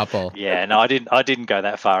there's a couple. Yeah, no, I didn't go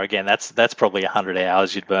that far. Again, that's probably 100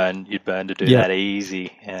 hours you'd burn to do that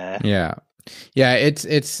easy. Yeah,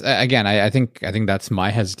 it's again, I think that's my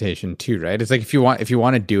hesitation too, right? It's like if you want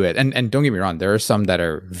to do it, and don't get me wrong, there are some that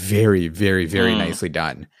are very, very, very nicely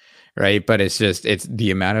done, right? But it's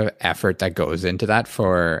the amount of effort that goes into that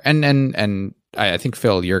and I think,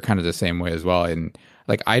 Phil, you're kind of the same way as well. And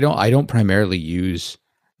like, I don't primarily use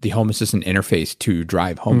the Home Assistant interface to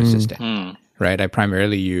drive Home Assistant, right? I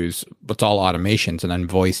primarily use what's all automations and then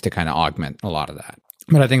voice to kind of augment a lot of that.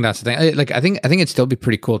 But I think that's the thing. I think it'd still be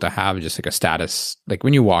pretty cool to have just like a status, like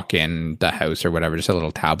when you walk in the house or whatever, just a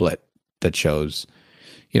little tablet that shows,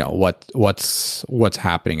 what's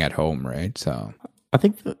happening at home, right? So I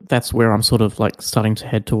think that's where I'm sort of like starting to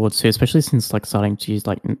head towards too, especially since like starting to use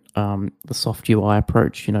like the soft UI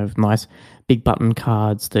approach, nice big button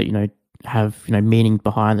cards that, have, meaning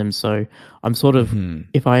behind them. So I'm sort of,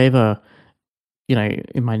 if I ever,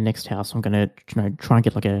 in my next house, I'm going to, try and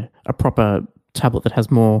get like a proper tablet that has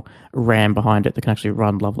more RAM behind it that can actually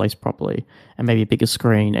run Lovelace properly, and maybe a bigger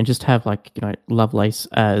screen, and just have like, Lovelace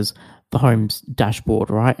as the home's dashboard,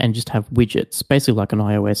 right? And just have widgets, basically like an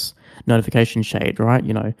iOS notification shade, right?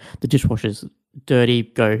 The dishwasher's dirty,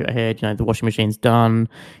 go ahead. The washing machine's done.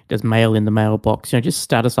 There's mail in the mailbox. Just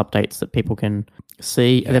status updates that people can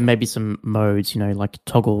see, and then maybe some modes. Like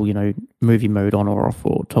toggle, movie mode on or off,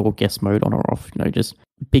 or toggle guest mode on or off. Just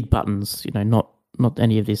big buttons. Not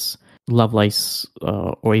any of this Lovelace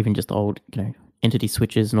or even just old, entity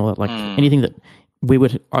switches and all that. Like anything that we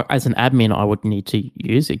would, as an admin, I would need to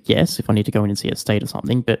use it, yes, if I need to go in and see a state or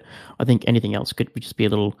something. But I think anything else could just be a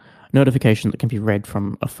little notification that can be read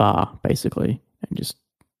from afar, basically, and just.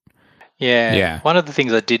 Yeah. One of the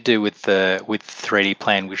things I did do with 3D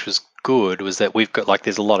Plan, which was good, was that we've got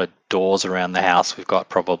there's a lot of doors around the house. We've got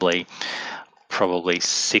probably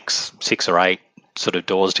six or eight sort of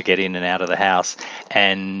doors to get in and out of the house,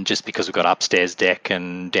 and just because we've got upstairs deck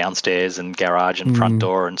and downstairs and garage and front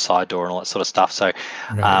door and side door and all that sort of stuff, so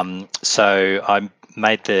so I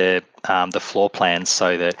made the the floor plans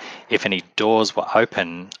so that if any doors were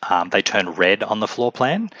open, they turn red on the floor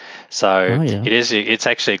plan. So it's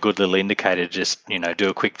actually a good little indicator to just, do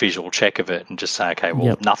a quick visual check of it and just say, okay,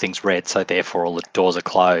 well, nothing's red, so therefore all the doors are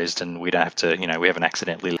closed and we don't have to, we haven't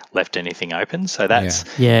accidentally left anything open. So that's...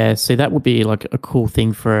 Yeah, so that would be like a cool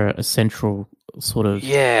thing for a central sort of,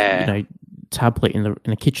 tablet in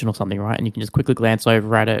the kitchen or something, right? And you can just quickly glance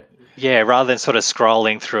over at it. Yeah, rather than sort of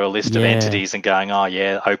scrolling through a list of entities and going, oh,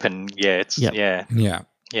 yeah, open, Yeah,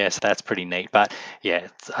 so that's pretty neat. But,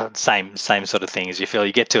 it's same sort of thing as you feel.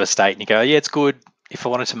 You get to a state and you go, yeah, it's good. If I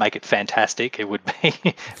wanted to make it fantastic, it would be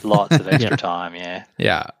lots of extra time,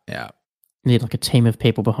 Yeah. You need like a team of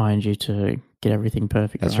people behind you to get everything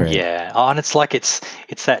perfect. That's right. Yeah. Oh, and it's like it's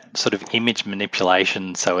that sort of image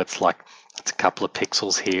manipulation. So it's like it's a couple of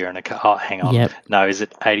pixels here and hang on. No, is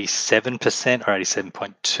it 87% or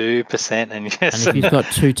 87.2%? And if you've got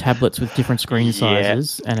two tablets with different screen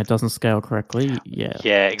sizes and it doesn't scale correctly,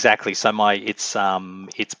 Yeah, exactly. So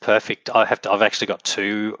it's perfect. I've actually got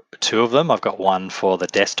two of them. I've got one for the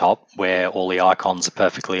desktop where all the icons are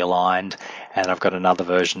perfectly aligned, and I've got another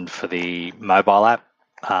version for the mobile app.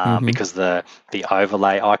 Because the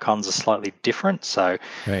overlay icons are slightly different. So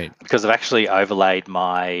because I've actually overlaid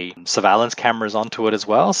my surveillance cameras onto it as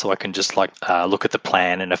well, so I can just look at the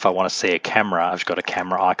plan, and if I want to see a camera, I've got a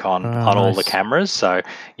camera icon on all the cameras. So,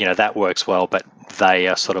 that works well, but they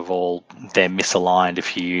are sort of they're misaligned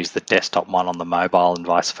if you use the desktop one on the mobile and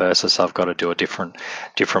vice versa. So I've got to do a different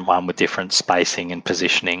one with different spacing and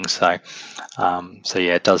positioning. So,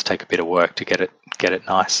 it does take a bit of work to get it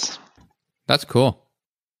nice. That's cool.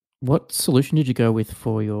 What solution did you go with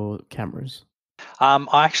for your cameras?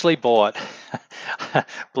 I actually bought,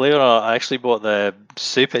 believe it or not, the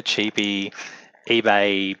super cheapy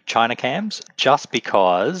eBay China cams just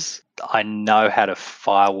because I know how to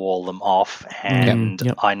firewall them off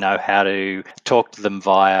and I know how to talk to them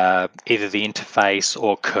via either the interface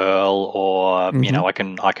or curl or,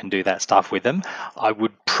 I can do that stuff with them. I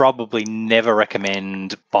would probably never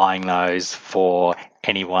recommend buying those for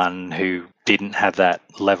anyone who didn't have that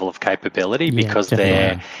level of capability because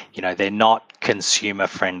they're not consumer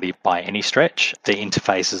friendly by any stretch. The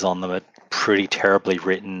interfaces on them are pretty terribly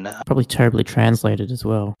written, probably terribly translated as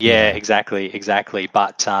well. Exactly.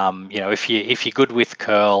 But if you're good with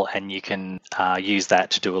curl and you can use that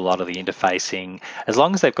to do a lot of the interfacing, as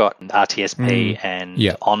long as they've got RTSP and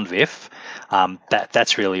OnVIF,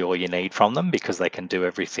 that's really all you need from them because they can do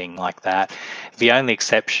everything like that. The only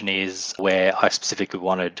exception is where I specifically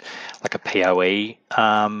wanted like a PoE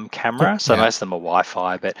camera. So most of them are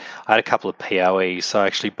Wi-Fi, but I had a couple of PoE, so I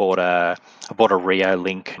actually bought a Rio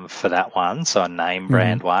Link for that one, so a name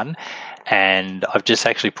brand one. And I've just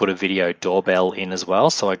actually put a video doorbell in as well.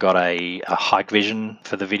 So I got a Hikvision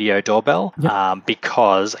for the video doorbell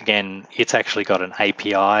because, again, it's actually got an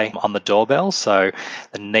API on the doorbell. So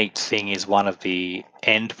the neat thing is one of the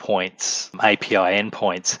endpoints, API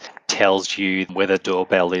endpoints, tells you whether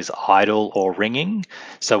doorbell is idle or ringing.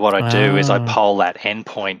 So what I do is I poll that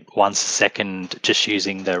endpoint once a second just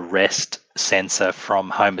using the REST sensor from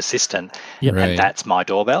Home Assistant, and that's my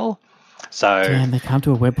doorbell. So damn, they can't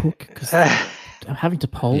do a webhook because having to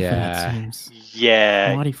poll for that seems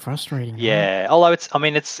mighty frustrating. Yeah, right? Although it's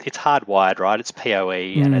hardwired, right? It's PoE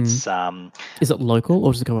and it's Is it local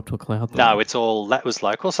or does it go up to a cloud? No, that was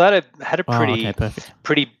local. So I had a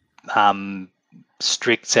pretty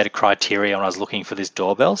strict set of criteria when I was looking for this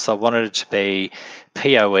doorbell. So I wanted it to be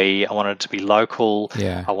PoE, I wanted it to be local,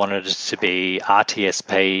 I wanted it to be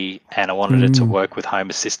RTSP, and I wanted it to work with Home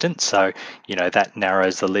Assistant. So, that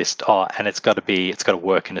narrows the list. And it's got to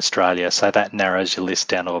work in Australia. So that narrows your list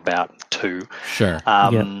down to about 2. Sure.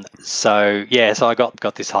 So I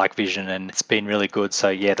got this Hikvision and it's been really good.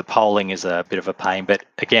 So the polling is a bit of a pain, but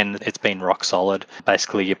again, it's been rock solid.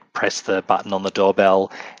 Basically, you press the button on the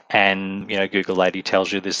doorbell and Google Lady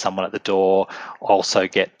tells you there's someone at the door. Also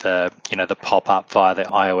get the pop up via the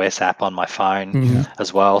iOS app on my phone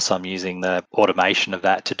as well. So I'm using the automation of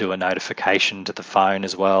that to do a notification to the phone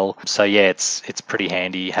as well. So it's pretty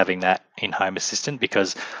handy having that in Home Assistant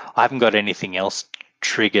because I haven't got anything else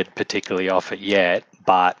triggered particularly off it yet,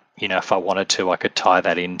 but if I wanted to, I could tie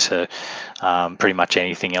that into pretty much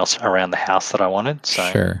anything else around the house that I wanted. So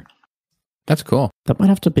sure, that's cool. That might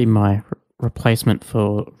have to be my replacement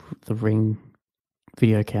for the Ring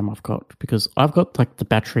video cam I've got, because I've got like the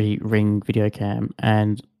battery Ring video cam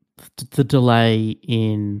and the delay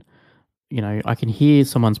in, I can hear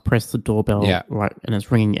someone's pressed the doorbell right and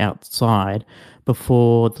it's ringing outside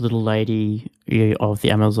before the little lady of the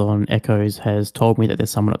Amazon Echoes has told me that there's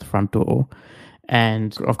someone at the front door.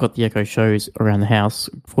 and I've got the Echo shows around the house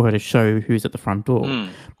for her to show who's at the front door.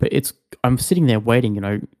 But I'm sitting there waiting,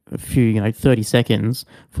 a few, 30 seconds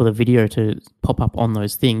for the video to pop up on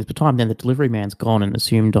those things. By the time then the delivery man's gone and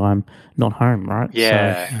assumed I'm not home, right?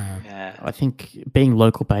 Yeah. I think being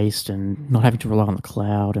local based and not having to rely on the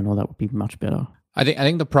cloud and all that would be much better. I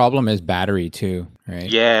think the problem is battery too, right?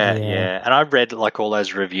 Yeah. And I read like all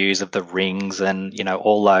those reviews of the Rings and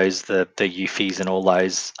all those the Eufys and all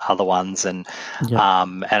those other ones, and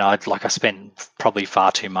I spent probably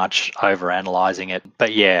far too much over analyzing it.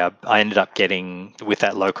 But yeah, I ended up getting with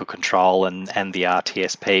that local control and the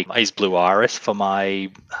RTSP. I use Blue Iris for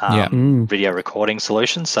my video recording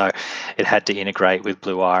solution, so it had to integrate with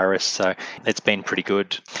Blue Iris. So it's been pretty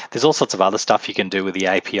good. There's all sorts of other stuff you can do with the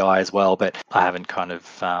API as well, but I haven't kind of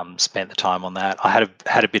spent the time on that. I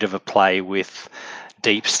had a bit of a play with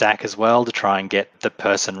Deep Stack as well to try and get the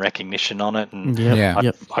person recognition on it, and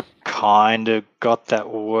I kind of got that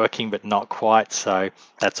working, but not quite. So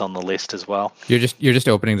that's on the list as well. You're just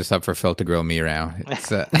opening this up for Phil to grill me around.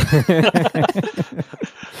 It's,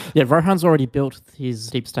 Yeah, Rohan's already built his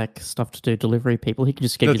Deep Stack stuff to do delivery people. He can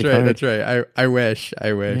just give you the code. That's right. I wish.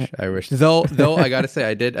 Though I gotta say,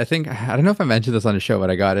 I don't know if I mentioned this on the show,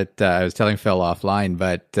 but I got it. I was telling Phil offline,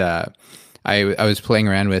 but I was playing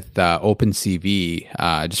around with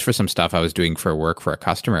OpenCV just for some stuff I was doing for work for a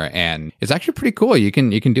customer, and it's actually pretty cool. You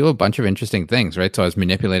can do a bunch of interesting things, right? So I was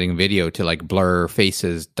manipulating video to like blur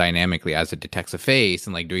faces dynamically as it detects a face,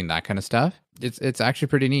 and like doing that kind of stuff. It's actually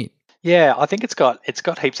pretty neat. Yeah, I think it's got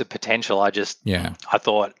heaps of potential. I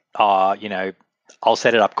thought, I'll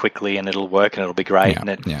set it up quickly and it'll work and it'll be great, and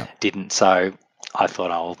it didn't. So I thought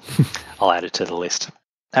I'll add it to the list.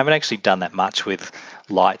 I haven't actually done that much with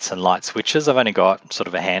lights and light switches. I've only got sort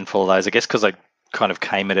of a handful of those, I guess, because I kind of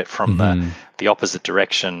came at it from the opposite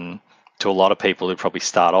direction to a lot of people who probably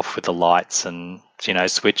start off with the lights and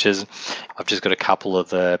switches. I've just got a couple of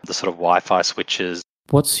the sort of Wi-Fi switches.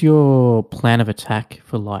 What's your plan of attack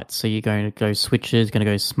for lights? So you're going to go switches, going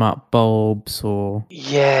to go smart bulbs, or?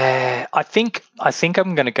 Yeah, I think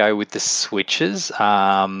I'm going to go with the switches.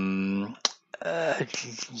 I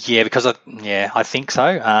think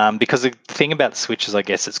so. Because the thing about the switches, I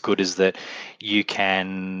guess it's good, is that you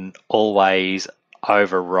can always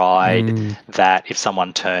override that if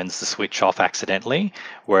someone turns the switch off accidentally,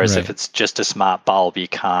 whereas if it's just a smart bulb, you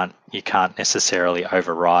can't necessarily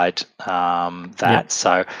override that.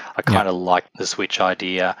 So I kind of like the switch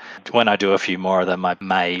idea. When I do a few more of them, I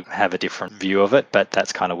may have a different view of it, but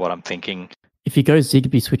that's kind of what I'm thinking. If you go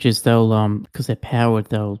Zigbee switches, they'll because they're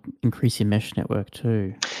powered, they'll increase your mesh network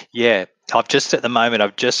too. Yeah, at the moment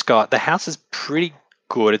I've just got, the house is pretty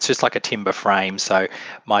good. It's just like a timber frame, so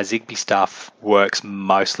my Zigbee stuff works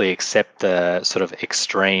mostly except the sort of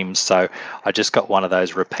extremes. So I just got one of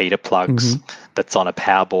those repeater plugs that's on a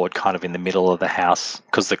power board kind of in the middle of the house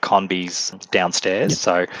because the Conbi's downstairs.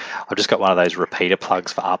 So I've just got one of those repeater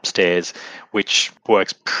plugs for upstairs, which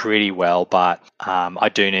works pretty well, but I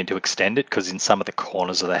do need to extend it because in some of the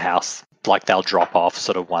corners of the house, like they'll drop off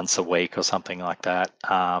sort of once a week or something like that.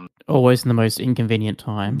 Always in the most inconvenient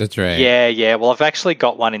time. That's right. Yeah. Well, I've actually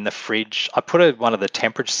got one in the fridge. I put one of the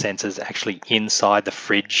temperature sensors actually inside the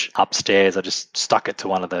fridge upstairs. I just stuck it to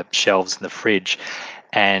one of the shelves in the fridge,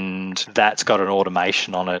 and that's got an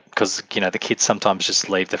automation on it because, the kids sometimes just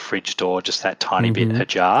leave the fridge door just that tiny bit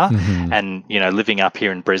ajar. And, living up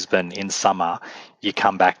here in Brisbane in summer, you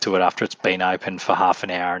come back to it after it's been open for half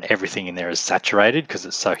an hour and everything in there is saturated because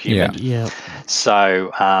it's so humid. Yeah.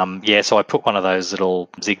 So, so I put one of those little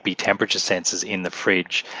Zigbee temperature sensors in the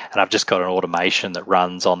fridge, and I've just got an automation that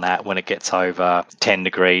runs on that. When it gets over 10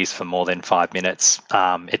 degrees for more than 5 minutes,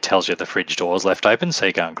 it tells you the fridge door is left open, so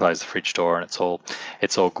you go and close the fridge door and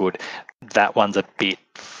it's all good. That one's a bit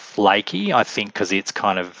flaky, I think, because it's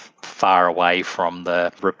kind of far away from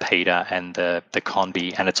the repeater and the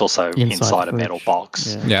Conbi, and it's also inside a metal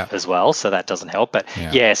box as well, so that doesn't help. But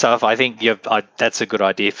so if I think that's a good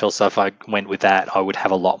idea, Phil. So if I went with that, I would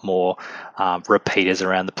have a lot more repeaters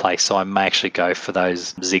around the place. So I may actually go for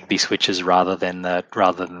those Zigbee switches rather than the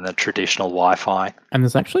traditional Wi-Fi. And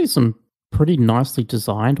there's actually some pretty nicely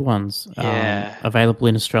designed ones available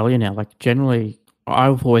in Australia now. Like generally,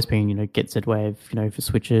 I've always been, get Z-Wave, for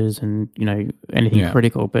switches and, anything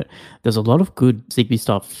critical, but there's a lot of good Zigbee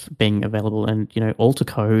stuff being available and, alter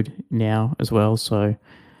code now as well. So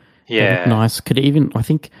nice. Could even, I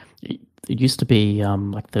think it used to be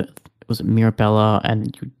was it Mirabella,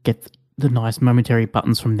 and you get the nice momentary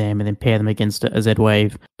buttons from them and then pair them against a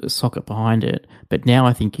Z-Wave socket behind it. But now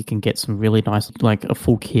I think you can get some really nice, like a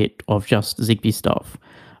full kit of just Zigbee stuff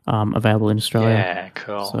available in Australia. Yeah,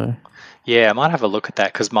 cool. So, Yeah, I might have a look at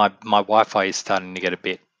that because my Wi-Fi is starting to get a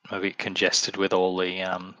bit congested with all the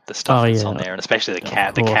stuff that's on there, and especially the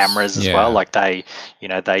cameras as well. Like they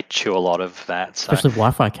chew a lot of that. So. Especially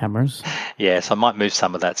Wi-Fi cameras. Yeah, so I might move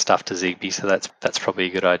some of that stuff to Zigbee. So that's probably a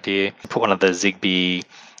good idea. Put one of the Zigbee,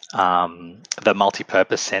 the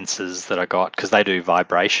multi-purpose sensors that I got, because they do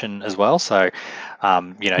vibration as well. So,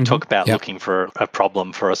 talk about looking for a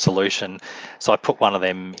problem for a solution. So I put one of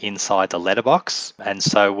them inside the letterbox, and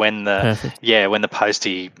so when the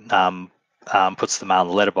postie puts the mail in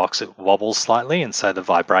the letterbox, it wobbles slightly, and so the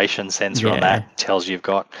vibration sensor on that tells you've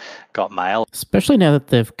got mail. Especially now that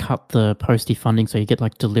they've cut the postie funding, so you get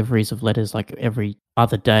like deliveries of letters like every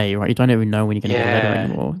other day, right? You don't even know when you're going to get a letter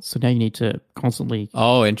anymore. So now you need to constantly.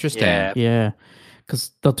 Oh, interesting. Yeah.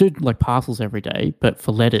 Because they'll do like parcels every day, but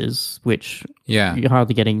for letters, which you're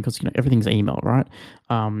hardly getting because everything's email, right?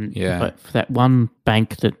 But for that one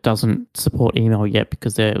bank that doesn't support email yet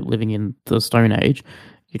because they're living in the Stone Age,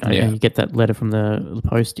 and you get that letter from the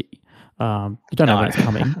postie. You don't know when it's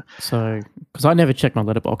coming. So, because I never check my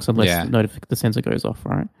letterbox unless the sensor goes off,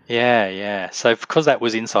 right? Yeah. So because that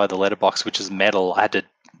was inside the letterbox, which is metal, I had to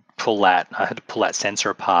pull that sensor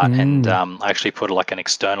apart, and I actually put like an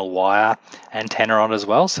external wire antenna on as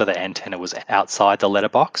well, so the antenna was outside the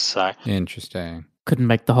letterbox. So interesting. Couldn't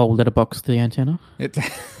make the whole letterbox the antenna. No.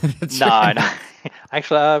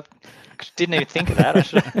 Actually, I didn't even think of that. I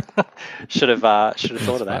should have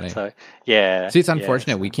thought of that. So yeah. See, it's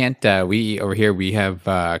unfortunate we can't. We over here we have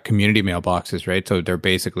community mailboxes, right? So they're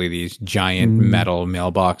basically these giant metal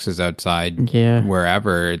mailboxes outside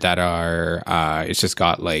wherever that are. It's just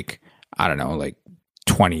got like, I don't know, like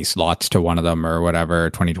 20 slots to one of them or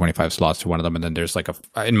whatever, 25 slots to one of them, and then there's like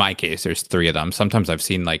in my case there's 3 of them. Sometimes I've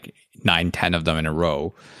seen like 9-10 of them in a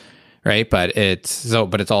row, right? But it's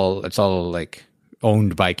all like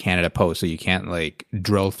owned by Canada Post, so you can't like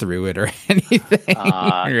drill through it or anything,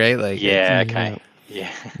 right? Like,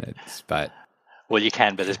 but well, you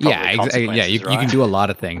can, but there's probably consequences, you can do a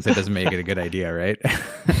lot of things. That doesn't make it a good idea, right?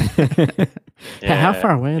 How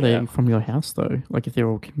far away are they from your house, though? Like, if they're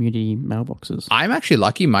all community mailboxes? I'm actually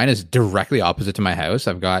lucky. Mine is directly opposite to my house.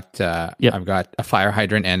 I've got a fire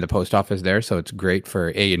hydrant and the post office there, so it's great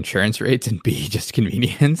for A, insurance rates, and B, just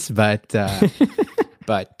convenience. But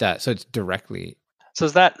so it's directly. So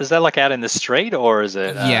is that like out in the street, or is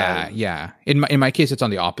it? Yeah. In my case, it's on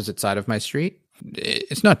the opposite side of my street.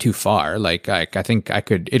 It's not too far. Like I think I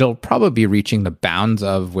could. It'll probably be reaching the bounds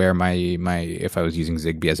of where my if I was using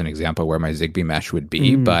Zigbee as an example, where my Zigbee mesh would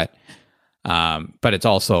be. But it's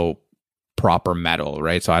also proper metal,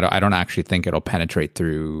 right? So I don't actually think it'll penetrate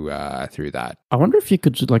through that. I wonder if you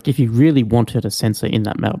could, like, if you really wanted a sensor in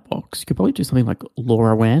that mailbox, you could probably do something like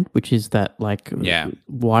LoRaWAN, which is that like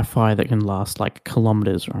Wi-Fi that can last like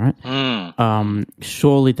kilometers, right?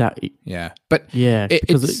 Surely that.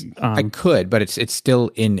 I could, but it's still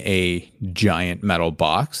in a giant metal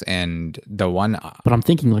box, and the one. But I'm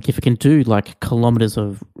thinking, like, if it can do like kilometers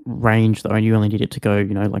of range, though, and you only need it to go,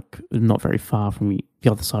 like not very far from the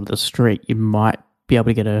other side of the street, you might be able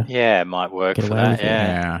to get a. Yeah, it might work for that.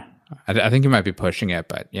 Yeah. I think you might be pushing it,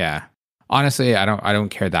 but yeah. Honestly, I don't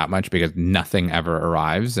care that much because nothing ever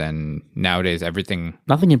arrives, and nowadays everything.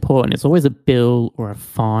 Nothing important. It's always a bill or a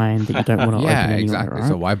fine that you don't want to open anyway, exactly. Right?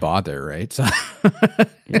 So why bother, right? So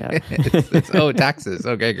yeah, it's taxes.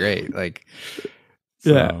 Okay, great. Like,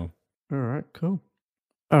 so. Yeah. All right, cool.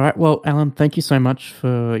 All right, well, Alan, thank you so much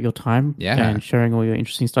for your time and sharing all your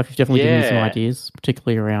interesting stuff. You've definitely given me some ideas,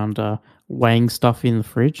 particularly around weighing stuff in the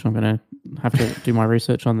fridge. I'm going to have to do my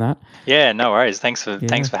research on that. Yeah, no worries. Thanks for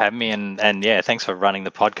having me, and thanks for running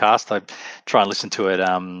the podcast. I try and listen to it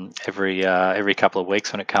every couple of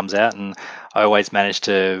weeks when it comes out, and I always manage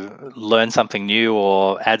to learn something new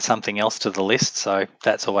or add something else to the list. So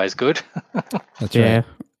that's always good. That's right.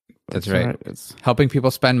 That's right. It's helping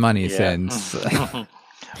people spend money since.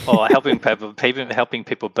 Or helping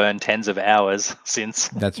people burn tens of hours since.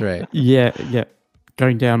 That's right. Yeah.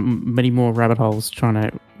 Going down many more rabbit holes, trying to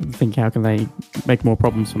think how can they make more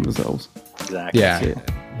problems for themselves. Exactly. Yeah.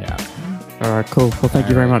 All right, cool. Well, thank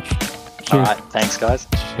you very much. Cheers. All right, thanks, guys.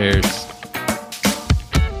 Cheers.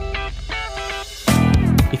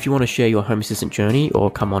 If you want to share your Home Assistant journey or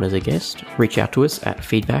come on as a guest, reach out to us at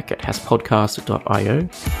feedback@hasspodcast.io.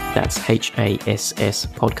 That's HASS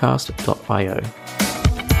podcast.io.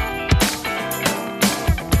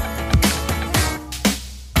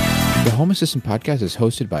 The Home Assistant Podcast is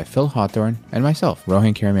hosted by Phil Hawthorne and myself,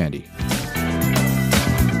 Rohan Karamandi.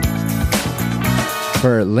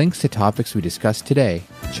 For links to topics we discussed today,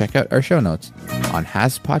 check out our show notes on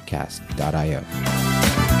hasspodcast.io.